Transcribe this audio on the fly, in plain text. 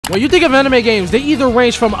When you think of anime games, they either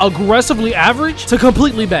range from aggressively average to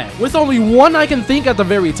completely bad, with only one I can think at the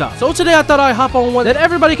very top. So today I thought I'd hop on one that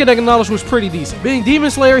everybody can acknowledge was pretty decent, being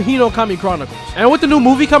Demon Slayer Hinokami Chronicles. And with the new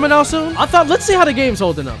movie coming out soon, I thought let's see how the game's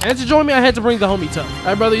holding up. And to join me, I had to bring the homie Tough.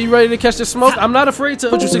 Alright brother, you ready to catch this smoke? I'm not afraid to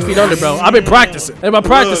put you 6 feet under, bro. I've been practicing. And by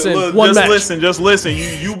practicing, look, one match. Just listen.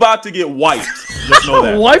 You about to get wiped. Just know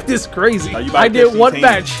that. Wiped is crazy. I did one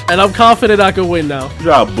match, and I'm confident I can win now.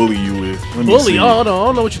 I'll bully you with. Bully? Oh, no, I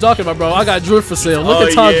don't know what you're talking about, bro. I got drift for sale. Look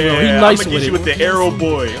at Tanjiro. Yeah. He nice I'm gonna with get it. you with the arrow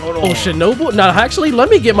boy. Hold on. Oh, Shinobu? Now, actually, let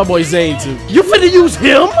me get my boy Zane, too. You finna use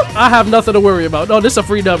him? I have nothing to worry about. No, this is a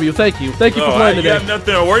free W. Thank you. Thank you for playing today. You have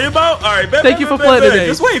nothing to worry about? All right, Thank you for playing today.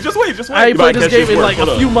 Just wait. I ain't played this game in like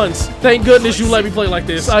a few months. Thank goodness you let me play like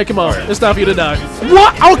this. All right, come on. It's time for you to die.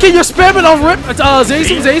 What? Okay, you're spamming on rip.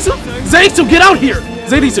 Zaysu, get out here.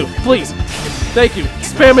 Zaysu, please. Thank you.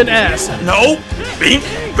 Spamming ass. No. Bink.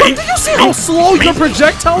 Do you see how slow your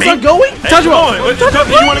projectiles are going? Tanjiro,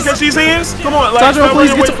 you want to catch these hands? Come on, like, Tanjiro,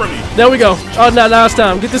 please get from me. There we go. Oh, now it's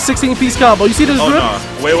time. Get this 16-piece combo. You see this drip?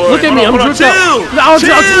 Wait. Look at me. I'm dripped out.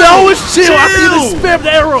 No, it's chill. I need to spam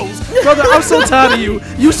the arrows. Brother, I'm so tired of you.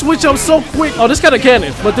 You switch up so quick. Oh, this got a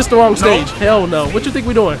cannon, but this the wrong stage. Hell no. What you think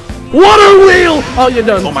we doing? Water wheel! Oh, you're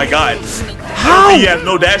done. Oh my god. How? He has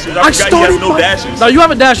no dashes. I forgot he has no dashes. No, you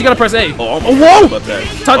have a dash. You gotta press A. Oh, whoa! About that.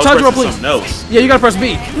 Tanjiro, please. Yeah, you gotta press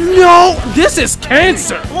B. No, this is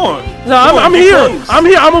cancer. Come on. No, I'm here. I'm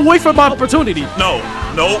here. I'm gonna wait for my opportunity. No.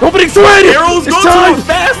 Opening thread. Arrows go to him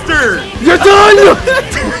faster. You're done.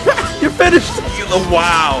 You're finished.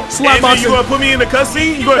 Wow. Slap boxing. You gonna put me in the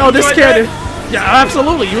cutscene? No, this cannon. Yeah,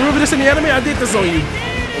 absolutely. You remember this in the anime? I did this on you.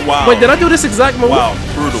 Wow. Wait, did I do this exact move? Wow,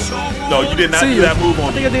 brutal. No, you did not do that move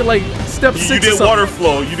on me. I think I did like step 6 You did water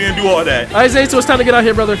flow. You didn't do all that. Alright, Zay, so it's time to get out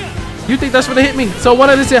here, brother. You think that's gonna hit me? So what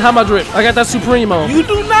I did say, how my drip? I got that Supreme on. You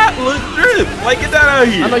do not look drip. Like, get that out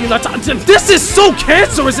of here. I know you're not. This is so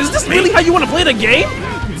cancerous. Is this really how you want to play the game?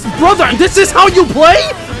 Brother, this is how you play?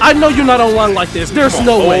 I know you're not online like this. There's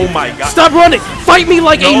no way. Oh my god. Stop running. Fight me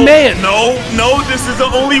like a man. No, this is the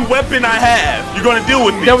only weapon I have. You're gonna deal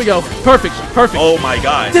with me. There we go. Perfect. Oh my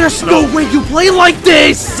god. There's no way you play like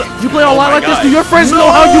this. You play online like this? Do your friends know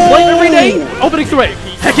how you play every day? Opening threat.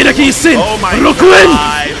 Hekidaki Sin. Oh my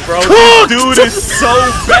god, bro. Cooked. This dude is so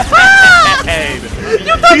bad.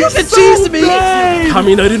 You thought you could cheese me.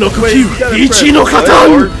 Kaminari no Kuki. Ichi no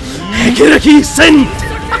Katan. Hekidaki Sin.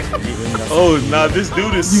 Oh, nah, this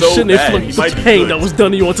dude is so bad. You shouldn't inflict the pain that was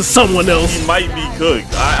done to you onto someone else. He might be cooked.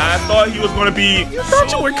 I thought he was gonna be... You thought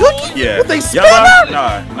you were cooking? Yeah. What, they spit out?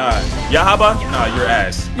 Nah. Yahaba? Nah, your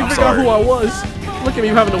ass. You forgot who I was. Look at me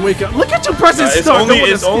having to wake up. Look at you pressing start.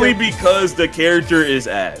 It's only because the character is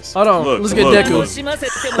ass. Hold on. Let's get Deku.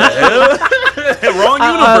 Wrong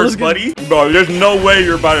universe, buddy. Bro, there's no way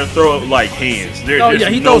you're about to throw like hands.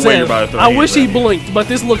 He throws hands. I wish he blinked, but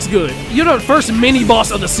this looks good. You're the first mini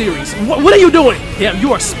boss of the series. What are you doing? Yeah,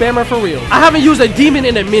 you are spammer for real. I haven't used a demon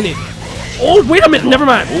in a minute. Oh, wait a minute. Never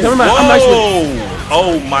mind. I'm nice with it.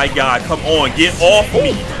 Oh my god, come on, get off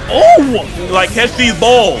me. Oh! Like, catch these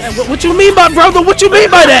balls. What you mean by, brother? What you mean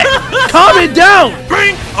by that? Calm it down.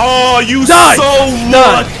 Oh, you Die. So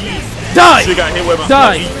lucky. Die. She got hit with my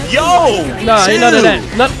Die. Yo. Nah, ain't none of that.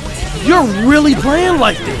 You're really playing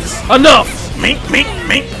like this. Enough. Mink.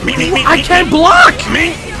 I can't block.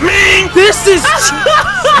 Mink. This is...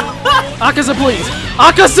 Akaza, please.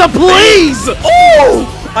 Akaza, please.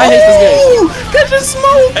 Oh! I hate this game. Catch a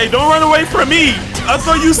smoke. Hey, don't run away from me. I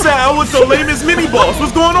thought you said I was the lamest mini boss.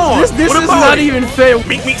 What's going on? This is not even fair.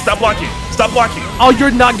 Mink, stop blocking. Stop blocking. Oh,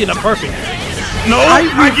 you're not getting a perfect. No,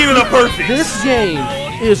 I'm getting a perfect. This game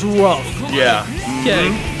is rough. Yeah.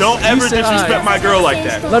 Okay. Don't ever disrespect my girl like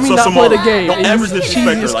that. Let me not play the game. Don't ever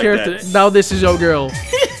disrespect her like that. Now this is your girl.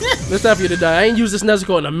 It's time for you to die. I ain't used this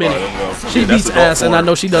Nezuko in a minute. She beats ass, and I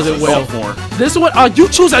know she does it well. This one, you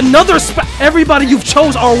choose another spot. Everybody you've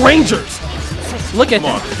chose are rangers. Look at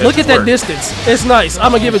that. Look at that distance. It's nice.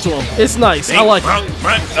 I'm gonna give it to him. It's nice. I like it.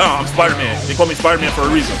 Oh, I'm Spider-Man. They call me Spider-Man for a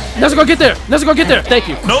reason. Nezuko, get there. Nezuko, get there. Thank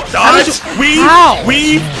you. No, dodge. Weave.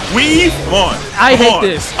 Come on. I hate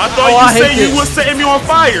this. I thought you said you was setting me on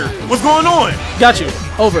fire. What's going on? Got you.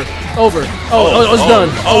 Over. Oh, it's done.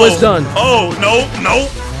 It's done. Oh, no.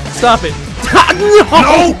 Stop it.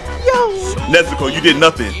 No. Nezuko, you did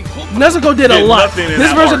nothing. Nezuko did a lot.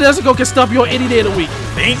 This version of Nezuko can stop you on any day of the week.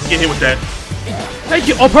 Get hit with that. Thank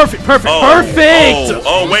you. Oh, perfect. Perfect.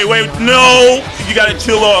 Wait. No. You gotta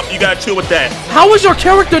chill off. You gotta chill with that. How is your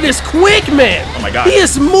character this quick, man? Oh my god. He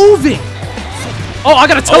is moving. Oh, I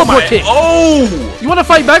got a teleport kick. Oh. You want to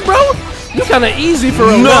fight back, bro? You kind of easy for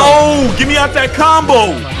a No. Get me out that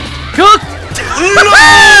combo. Cook.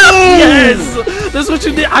 Yes! This is what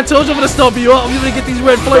you did. I told you I'm gonna stomp you up. I'm gonna get these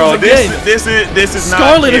red flames again. This is not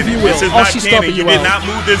Scarlet, canon. if you will. This is Oh, not she's canon. stomping You you did out. not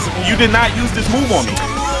move this. You did not use this move on me.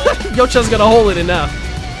 Your chest got a hole in it now.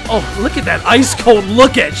 Oh, look at that ice cold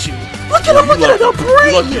look at you. Look at him, look at her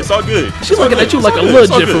brain. It's all good. She's looking at you like a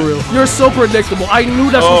legit for real. You're so predictable. I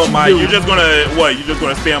knew that's what you do. You're just gonna what? You're just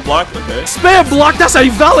gonna spam block? Okay. Spam block, that's a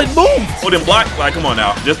valid move. Oh, then block. Like, come on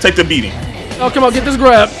now. Just take the beating. Oh, come on, get this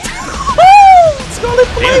grab. Scarlet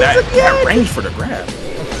Flames Damn, again. that range for the grab.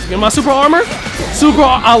 Get my super armor.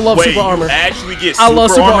 I love super armor. You actually get I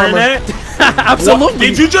love super armor in armor. that? Absolutely. What?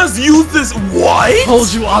 Did you just use this? What?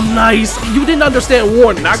 Told you I'm nice. You didn't understand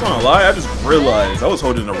warnings. Not gonna lie, I just realized I was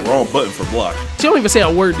holding the wrong button for block. She don't even say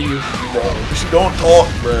a word to you. Bro, she don't talk,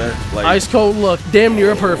 bruh. Like, Ice cold look, damn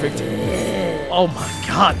near perfect. Oh my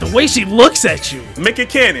god, the way she looks at you. make it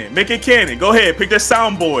canon. Make it canon. Go ahead, pick that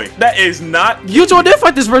sound boy. That is not. Yuto did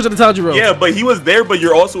fight this version of Tanjiro. Yeah, but he was there, but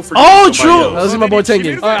you're also forgetting Oh, somebody true. else. That was my boy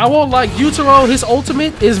Tengen. Alright, I won't lie. Yutaro, his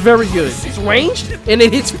ultimate is very good. It's ranged and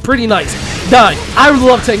it hits pretty nice. Die. I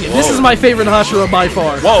love Tengen. This is my favorite Hashira by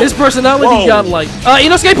far. Whoa. His personality Whoa. got like.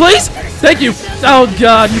 Inosuke, please. Thank you. Oh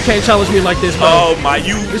god, you can't challenge me like this, bro. Oh my,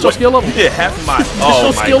 It's your skill level. You did half my. It's Oh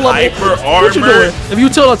your my, skill level. hyper What you armor. doing? If you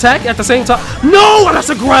tilt attack at the same time. No, that's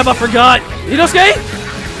a grab. I forgot. Inosuke,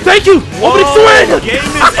 thank you. Opening swing. The game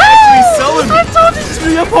is actually selling me. I told you to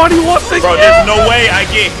be a party once again. Bro, there's no way I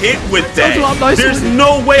get hit with that. you I'm nice There's with you.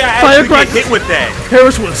 no way I actually get Firecracker. hit with that.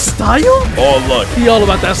 Perish with style. Oh, look. He all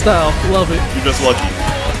about that style. Love it. You're just lucky.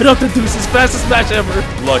 Hit up the deuces. Fastest match ever.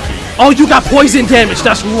 Lucky. Oh, you got poison damage.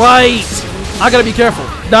 That's right. I gotta be careful.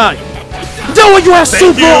 Die. Do it. You have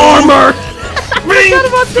Thank super you. armor. Me,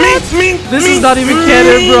 This is not even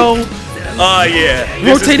canon, bro. Yeah.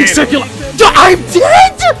 This is Rotating canon. circular. I'm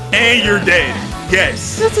dead. And you're dead.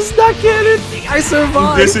 Yes. This is not canon. I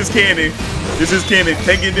survived. This is canon. This is canon. Tengen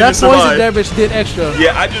that didn't poison survive. damage did extra.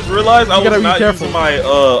 Yeah, I just realized I gotta was be not careful. using my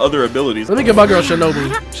other abilities. Let me get my girl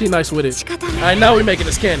Shinobu. She nice with it. Alright, now we making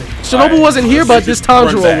this canon. Shinobu Alright, wasn't here, but let's this run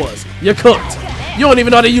Tanjiro back. was. You're cooked. You don't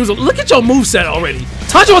even know how to use it. Look at your moveset already.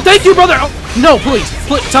 Tanjiro, thank you, brother. Oh, no, please.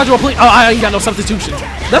 Tanjiro, please. Oh, I ain't got no substitutions.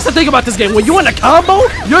 That's the thing about this game. When you're in a combo,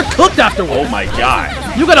 you're cooked afterward. Oh my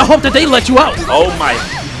god. You gotta hope that they let you out. Oh my.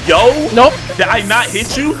 Yo. Nope. Did I not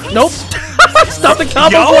hit you? Nope. Stop the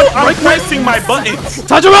combo. Yo, for it. I'm Break, break. pressing my buttons.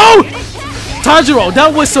 Tanjiro! Tanjiro,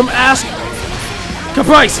 that was some ass.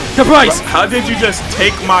 Caprice. How did you just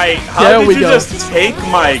take my? There How did we you go. just take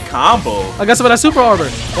my combo? I got some of that super armor.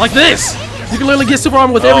 Like this. You can literally get super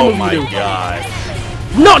armor with every Oh move my you do. god.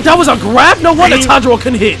 No, that was a grab? No wonder Me? Tanjiro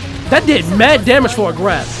couldn't hit. That did mad damage for a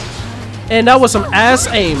grab. And that was some ass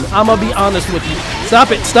aim. I'm gonna be honest with you.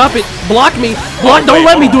 Stop it. Block me. Block. Don't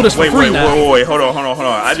let me do this for free now. Wait, hold on.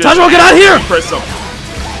 I just Tanjiro, get out of here! Press something.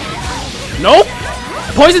 Nope.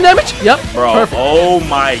 Poison damage? Yep. Bro, Perfect. oh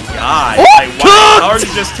my god. Oh, Like, why, cooked! how are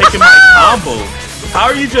you just taking my combos? How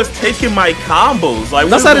are you just taking my combos? Like,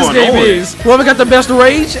 That's what's how this going game on? is. Whoever got the best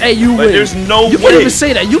rage, hey, you win. there's no You can't way. even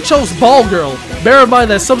say that. You chose Ball Girl. Bear in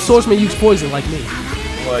mind that some swordsmen use poison like me.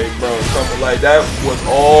 Like, bro, something like that was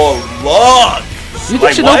all luck. You think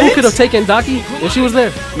Like, Shinobu what? could have taken Daki if she was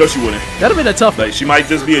there? No, she wouldn't. That'd have been a tough one. Like, she might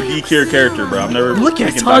just be a D-tier character, bro. I've never Look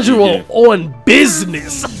at taken Daki Tanjiro again. on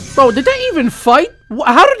business. Bro, did they even fight?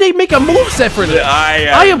 How did they make a moveset for this?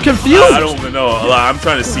 I am confused. I don't even know. I'm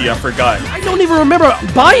trying to see. I forgot. I don't even remember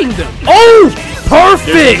buying them. Oh, There's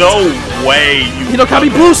perfect. no way you. Hinokami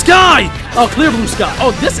blue sky. Oh, clear blue sky.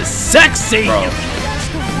 Oh, this is sexy. Bro.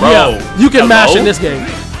 Yeah, you can mash in this game.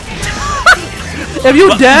 If you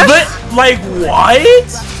dash, But like what?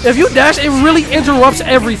 if you dash, it really interrupts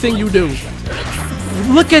everything you do.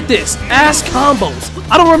 Look at this, ass combos.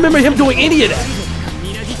 I don't remember him doing any of that.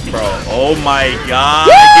 Bro, oh my god.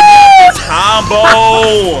 Woo! Give me this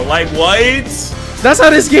combo. Like what? That's how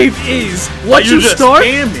this game is. Once Like, you just start,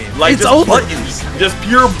 spamming. Like it's just over. buttons. Just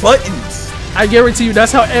pure buttons. I guarantee you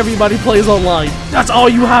that's how everybody plays online. That's all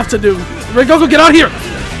you have to do. Rengoku, get out here.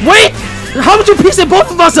 Wait! How would you piece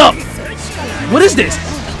both of us up? What is this?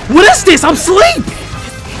 What is this? I'm asleep!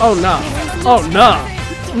 Oh, nah. Oh, nah.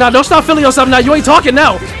 Nah, don't stop feeling yourself now. You ain't talking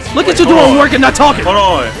now. Look at you hold doing on. work and not talking. Hold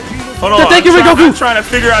on. Thank you, Rengoku. I'm trying to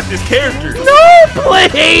figure out this character. No,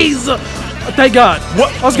 please! Thank God.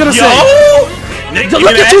 What? I was gonna Yo? say. Nick,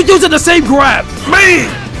 Look at you using the same grab. Man!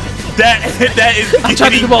 That is I'm trying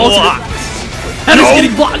to getting do my ultimate. blocked. That is No.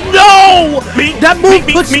 getting blocked. No! Me, That move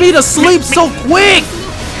me, puts me, me to sleep me. so quick.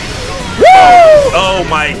 Woo! Oh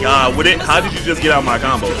my god. How did you just get out my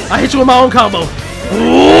combo? I hit you with my own combo.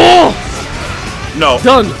 Ooh, No.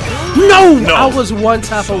 done. No, No. I was one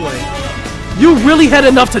tap away. You really had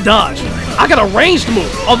enough to dodge. I got a ranged move.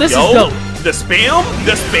 Oh, this is dope. The spam?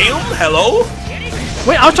 The spam? Hello?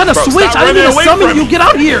 Wait, I was trying to switch. I didn't mean to summon you. Me. Get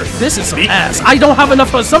out here. This is some ass. I don't have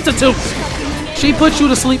enough of a substitute. She puts you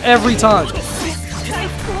to sleep every time.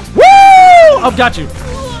 Woo! I've got you.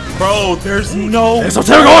 Bro, there's no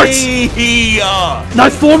Esoteric Arts!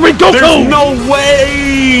 Nice form with Goku! There's no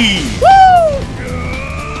way! Woo!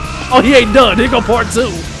 Oh, he ain't done. Here go part 2.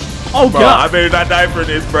 Oh, Bro, God. I better not die for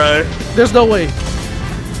this, bro. There's no way.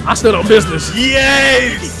 I stood on business.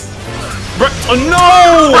 Yes! Bro,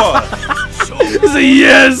 no! It's a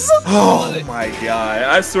yes! Oh my god.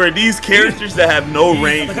 I swear, these characters that have no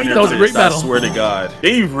range in their That was a great fist, I battle. swear to God.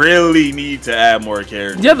 They really need to add more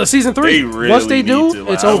characters. Yeah, the season 3. They really Once they do, need to,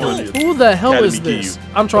 like, it's I over. wanna- Who the hell is Academy this? Key.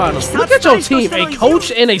 I'm trying to. Look at your team. A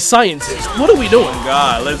coach and a scientist. What are we doing?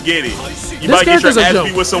 God, let's get it. You This might get your character's a ass joke.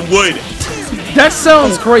 beat with some wood. That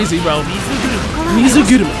sounds crazy, bro.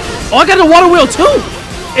 Mizuguruma. Oh, I got a water wheel too.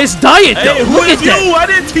 It's diet though. Hey, who Look is at you? that. I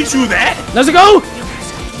didn't teach you that. Let's go.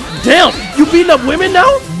 Damn, you beating up women now?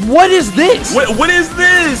 What is this? What is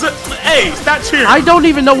this? Hey, stop cheering. I don't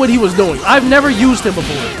even know what he was doing. I've never used him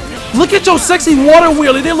before. Look at your sexy water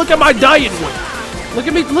wheel and then look at my diet wheel. Look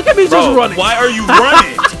at me Bro, just running. why are you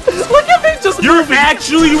running? Look at me just You're moving.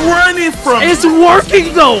 actually running from It's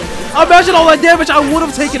working though. Imagine all that damage I would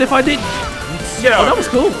have taken if I didn't. Get out. Oh, that was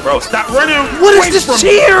cool. Bro, stop running. What away is this from me.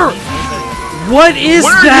 cheer? What is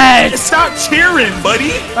What are that? you? Stop cheering,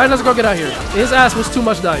 buddy. All right, let's go get out here. His ass was too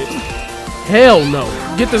much diet. Hell no.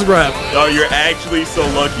 Get this grab. Oh, you're actually so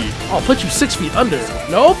lucky. I'll put you 6 feet under.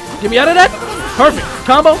 Nope. Get me out of that. Perfect.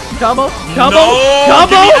 Combo. Combo. Combo. No,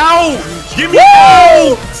 Combo. get me out. Get me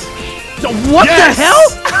Woo! out. What Yes. the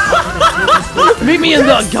hell? Meet me in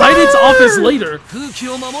the guidance office later.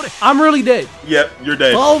 I'm really dead. Yep, you're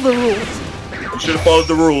dead. Follow the rules. You should have followed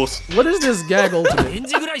the rules. What is this gag ultimate?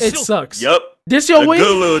 It sucks. Yep. This your A win?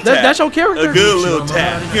 good little tap. That's your character? A good little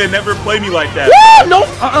tap. You can never play me like that. Woo! Nope.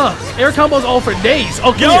 Air combos all for days.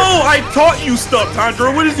 Okay. Yo, I taught you stuff,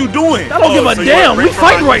 Tandra. What is you doing? I don't give a so you damn. want We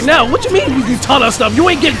fighting right now. What you mean you taught us stuff? You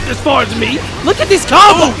ain't getting as far as me. Look at these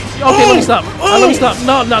combos. Okay, let me stop. Let me stop.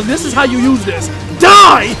 No, this is how you use this.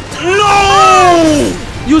 Die!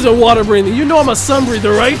 No! Using water breathing. You know I'm a sun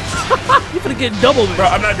breather, right? You finna get double. Bro,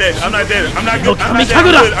 I'm not dead. I'm not dead. I'm not good. Okay, I'm I mean, not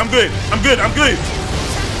dead. Kagura. I'm good. I'm good. I'm good.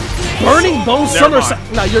 Burning bone Never summer.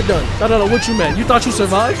 mind. Nah, you're done. No. What you meant? You thought you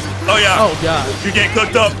survived? Oh yeah. Oh god. You get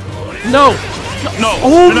cooked up. No. No.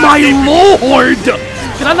 Oh you're not my escaping. lord!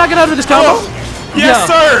 Can I not get out of this combo? Oh, yes,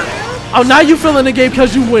 sir. Oh, now you feeling the game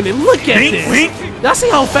because you winning. Look at Wink, this. wink. Y'all see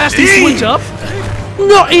how fast he Ding. switch up?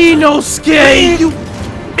 No, Inosuke. You.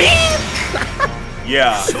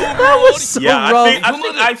 Yeah. That was so Yeah, rough. I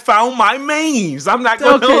think I found my mains. I'm not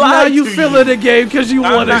gonna Okay, lie now you to feeling the game because you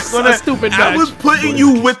I'm won a not gonna- stupid match. I was putting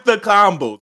you with the combos.